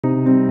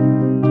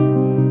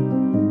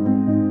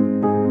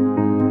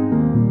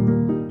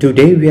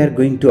Today we are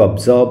going to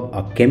observe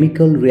a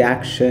chemical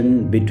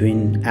reaction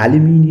between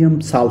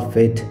aluminium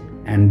sulfate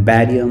and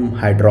barium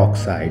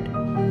hydroxide.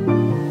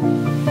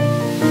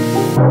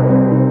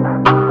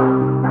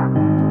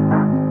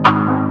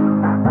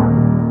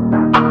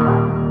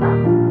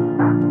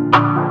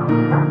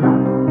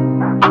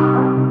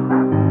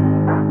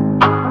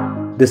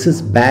 This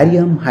is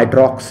barium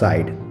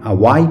hydroxide, a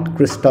white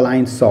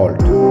crystalline salt.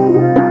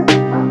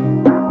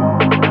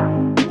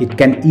 It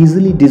can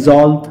easily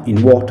dissolve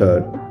in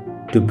water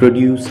to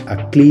produce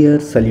a clear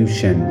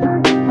solution.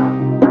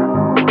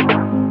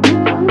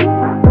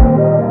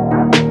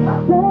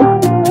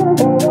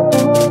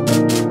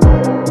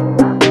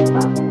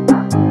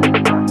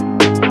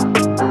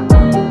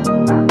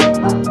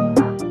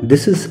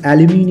 This is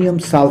aluminium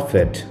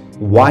sulfate,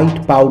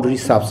 white powdery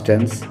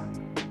substance,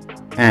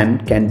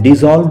 and can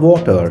dissolve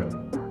water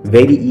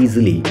very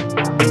easily.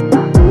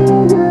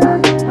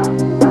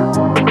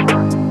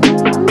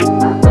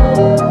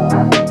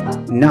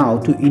 Now,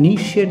 to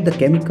initiate the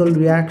chemical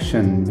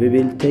reaction, we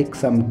will take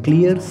some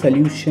clear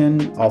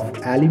solution of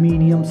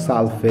aluminium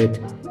sulfate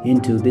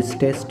into this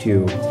test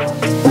tube.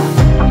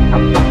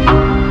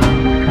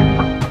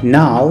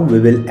 Now,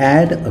 we will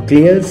add a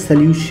clear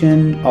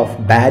solution of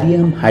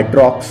barium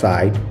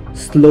hydroxide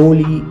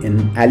slowly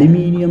in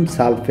aluminium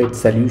sulfate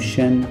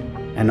solution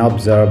and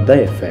observe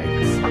the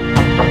effects.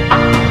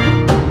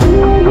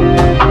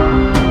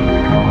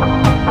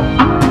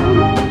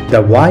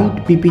 The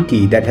white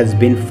PPT that has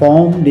been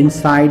formed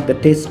inside the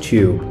test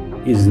tube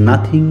is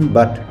nothing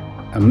but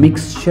a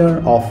mixture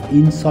of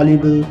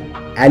insoluble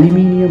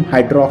aluminium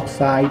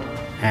hydroxide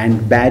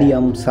and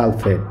barium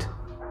sulfate.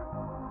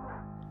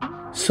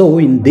 So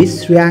in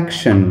this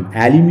reaction,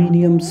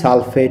 aluminium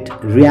sulfate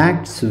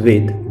reacts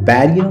with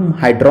barium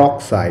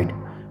hydroxide,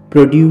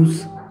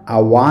 produce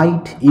a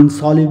white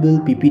insoluble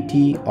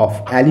PPT of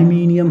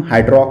aluminium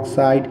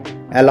hydroxide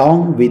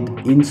along with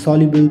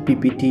insoluble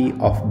PPT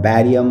of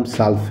barium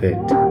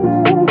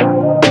sulfate.